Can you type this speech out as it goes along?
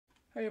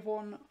Hey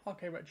everyone,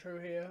 RK Retro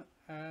here.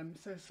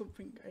 So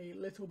something a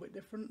little bit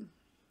different.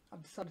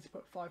 I've decided to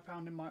put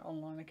 £5 in my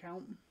online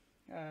account.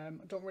 I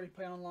don't really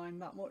play online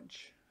that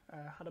much.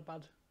 Had a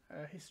bad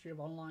history of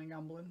online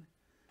gambling,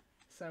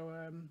 so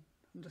I'm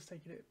just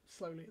taking it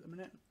slowly at the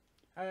minute.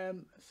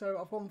 So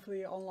I've gone for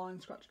the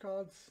online scratch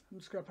cards. I'm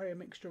just going to pay a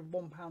mixture of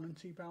 £1 and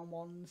 £2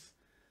 ones.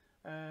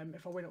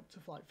 If I win up to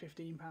like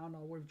 £15,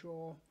 I'll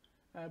withdraw.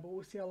 But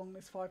we'll see how long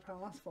this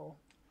 £5 lasts for.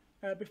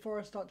 Before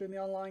I start doing the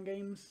online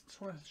games,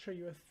 just want to show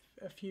you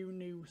a few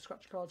new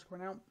scratch cards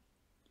coming out.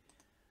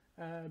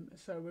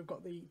 So we've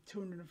got the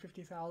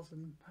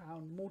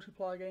 £250,000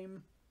 multiplier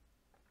game.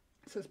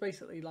 So it's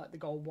basically like the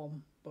gold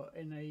one, but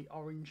in a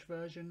orange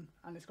version,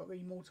 and it's got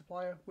the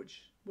multiplier,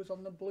 which was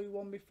on the blue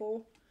one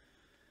before.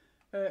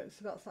 So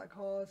that's that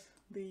card.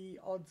 The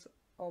odds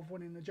of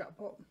winning the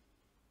jackpot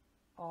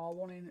are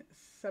 1 in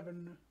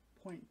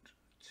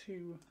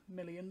 7.2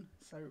 million,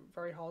 so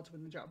very hard to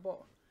win the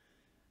jackpot.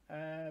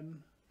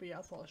 But yeah,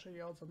 I thought I'd show you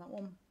the odds on that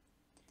one.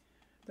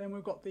 Then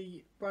we've got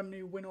the brand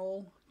new Win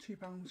All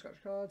 £2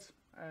 scratch cards.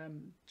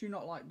 Do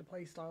not like the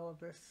play style of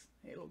this.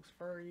 It looks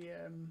very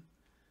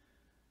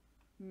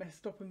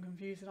messed up and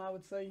confusing, I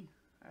would say.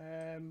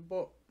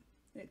 But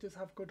it does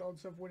have good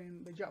odds of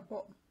winning the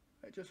jackpot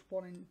at just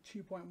 1 in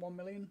 2.1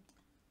 million.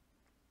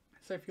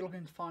 So if you're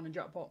looking to find a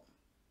jackpot,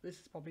 this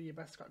is probably your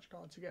best scratch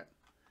card to get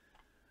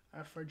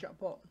for a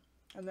jackpot.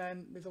 And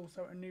then there's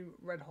also a new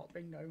Red Hot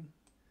Bingo.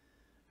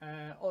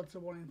 Odds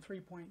are 1 in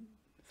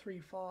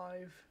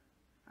 3.35,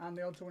 and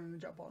the odds of winning the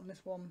jackpot on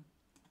this one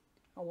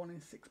are 1 in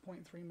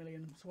 6.3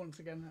 million. So once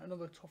again,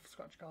 another tough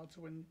scratch card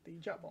to win the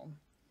jackpot.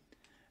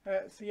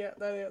 So yeah,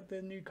 they're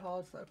the new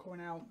cards that are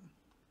coming out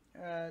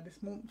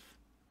this month,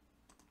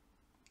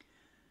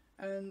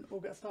 and we'll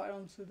get started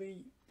onto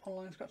the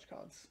online scratch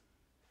cards.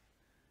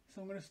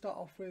 So I'm going to start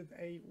off with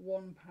a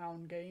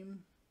 £1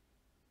 game,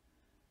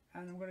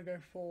 and I'm going to go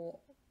for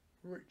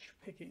Rich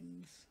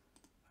Pickings.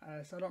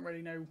 So I don't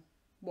really know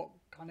what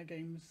kind of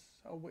games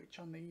are which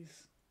on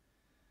these,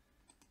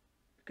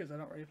 because I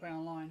don't really play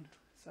online,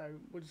 so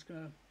we're just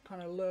going to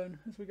kind of learn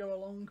as we go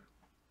along.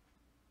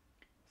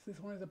 So this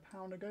one is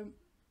 £1 a go, and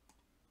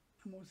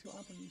we'll see what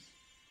happens.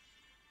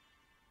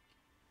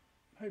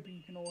 Hoping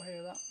you can all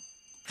hear that.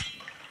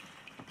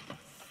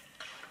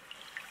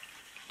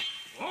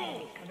 I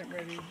didn't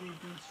really read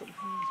the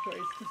instructions, but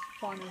it's just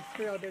finding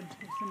 3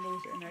 identical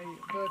symbols in a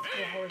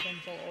vertical,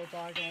 horizontal or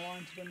diagonal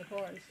line to win the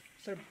prize.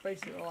 So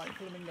basically like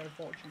flamingo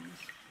fortunes.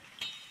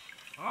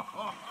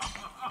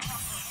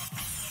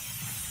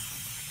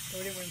 So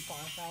we didn't win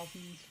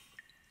 5,000.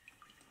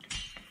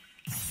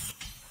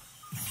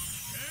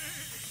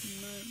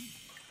 No.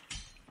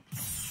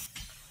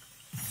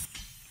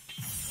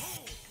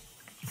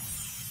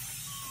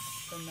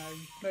 So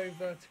no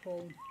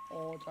vertical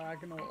or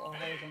diagonal or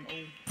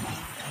horizontal.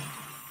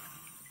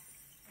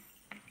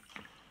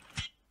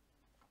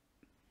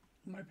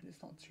 I'm hoping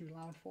it's not too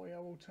loud for you. I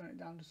will turn it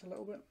down just a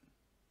little bit,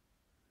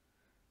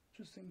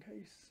 just in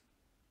case.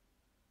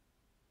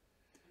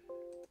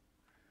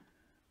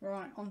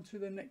 Right, on to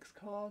the next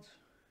card.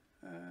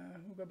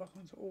 We'll go back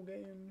onto all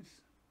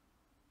games.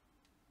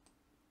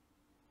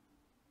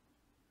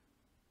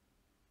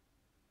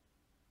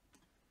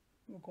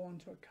 We'll go on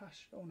to a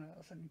cash. Oh no,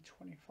 that's only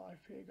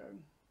 25p a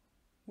go.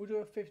 We'll do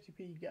a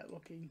 50p get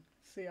lucky.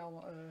 See how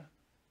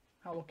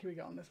lucky we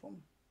get on this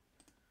one.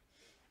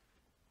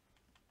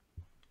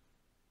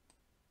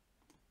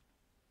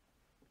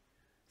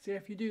 So yeah,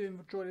 if you do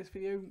enjoy this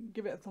video,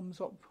 give it a thumbs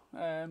up.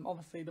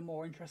 Obviously the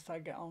more interest I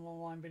get on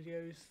online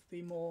videos,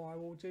 the more I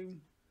will do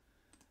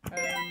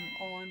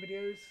online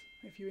videos.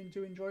 If you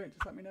do enjoy it,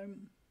 just let me know.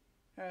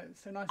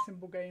 It's a nice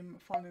simple game,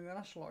 finding the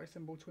national lottery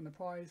symbol to win the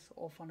prize,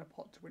 or find a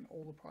pot to win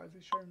all the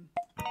prizes shown.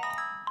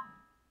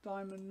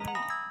 Diamond, no,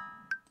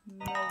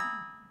 no,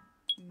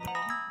 no,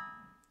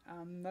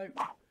 and no.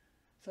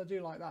 So I do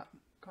like that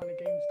kind of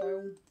game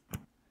style.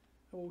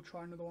 I will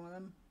try another one of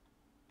them.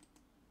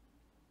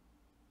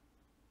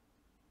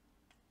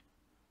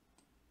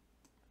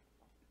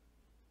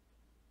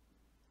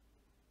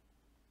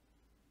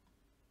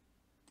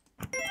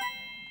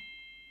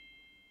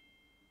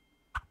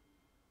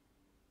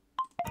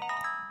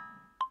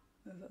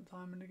 There's that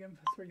diamond again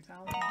for £3,000.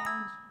 Alright,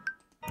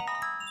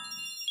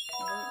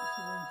 so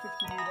we're on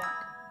 50p back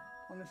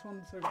on this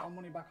one, so we got our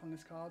money back on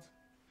this card.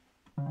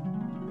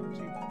 Not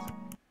too bad.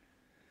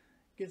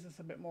 Gives us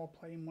a bit more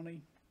playing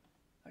money,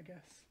 I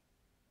guess.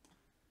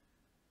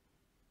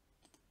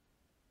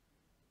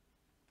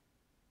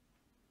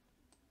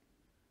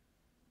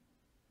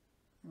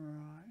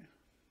 Right,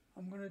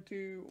 I'm going to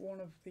do one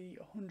of the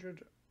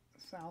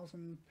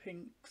 100,000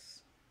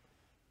 pinks.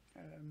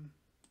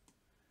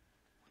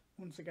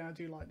 Once again, I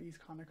do like these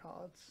kind of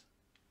cards,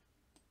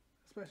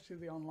 especially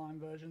the online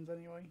versions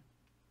anyway.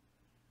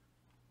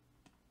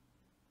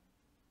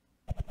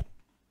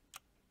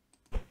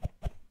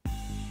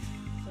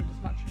 So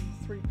just matching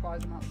 3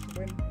 prize amounts to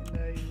win in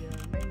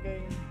the main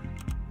game,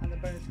 and the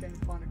bonus game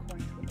to find a coin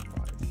to win the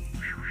prize.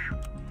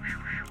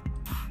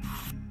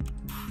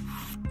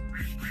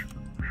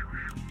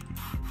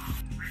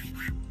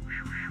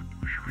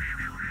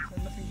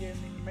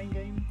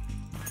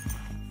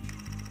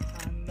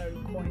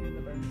 coin in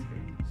the bonus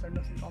screen, so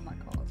nothing on that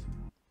card.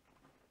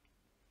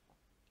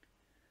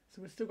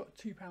 So we've still got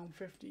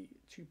 £2.50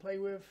 to play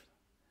with.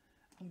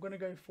 I'm going to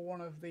go for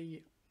one of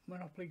the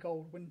Monopoly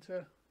Gold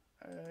Winter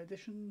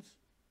editions.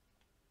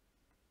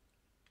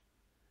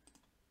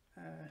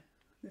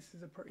 This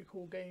is a pretty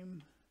cool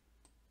game,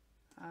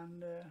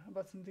 and I've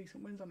had some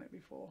decent wins on it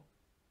before.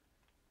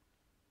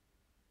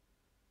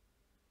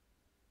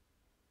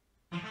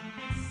 So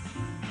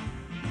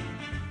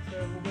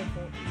we'll go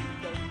for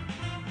gold.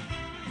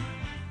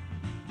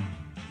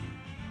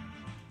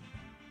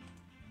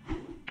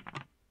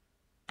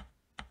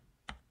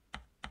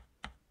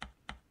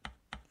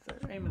 So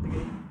aim of the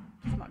game,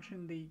 just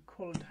matching the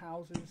coloured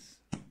houses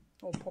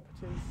or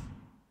properties,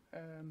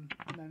 and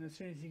then as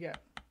soon as you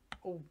get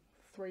all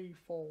 3,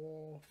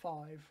 4,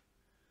 5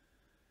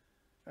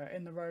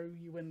 in the row,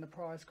 you win the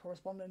prize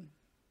corresponding.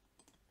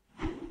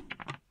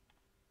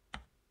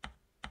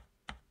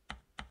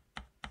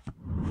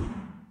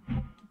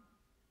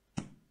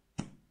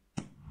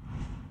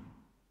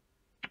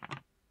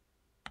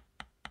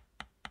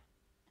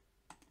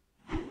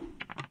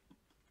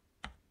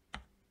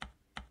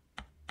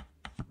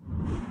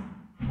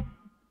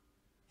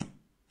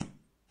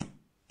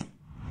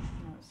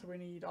 So we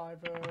need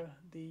either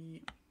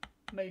the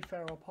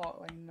Mayfair or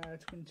Park Lane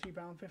to win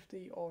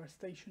 £2.50 or a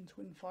station to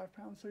win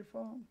 £5 so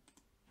far.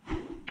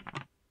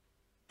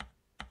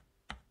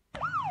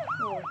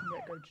 Or we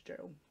can go to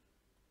jail.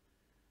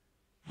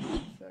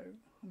 So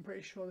I'm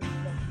pretty sure this is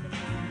like the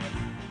minimum.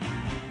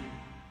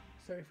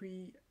 So if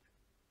we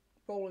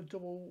roll a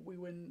double, we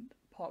win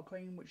Park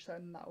Lane, which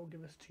then that will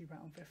give us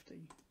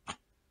 £2.50.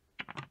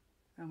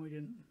 And we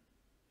didn't.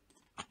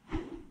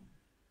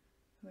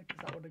 Because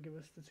that would have given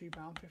us the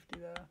 £2.50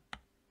 there.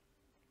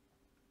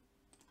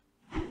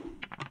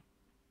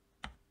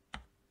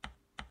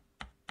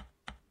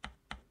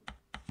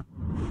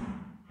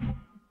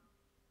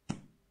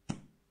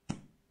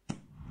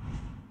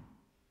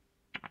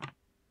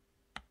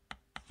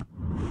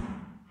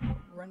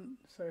 Rent,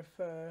 so if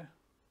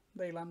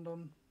they land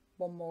on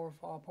one more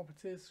of our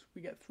properties,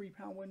 we get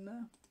 £3 win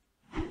there.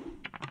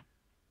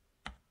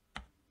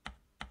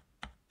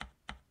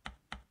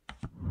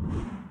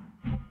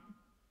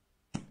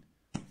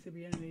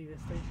 We only need a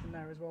station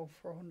there as well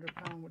for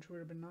 £100, which would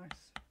have been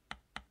nice.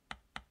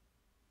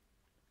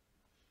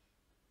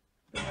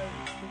 But no,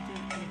 we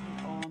didn't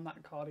anything on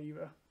that card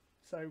either.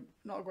 So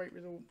not a great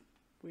result.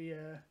 We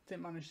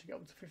didn't manage to get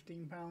up to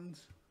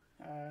 £15.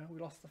 We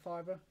lost the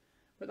fiver.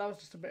 But that was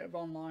just a bit of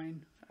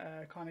online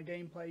kind of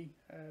gameplay.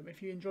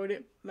 If you enjoyed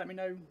it, let me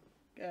know.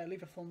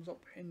 Leave a thumbs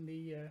up in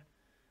the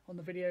on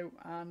the video,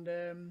 and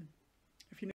if you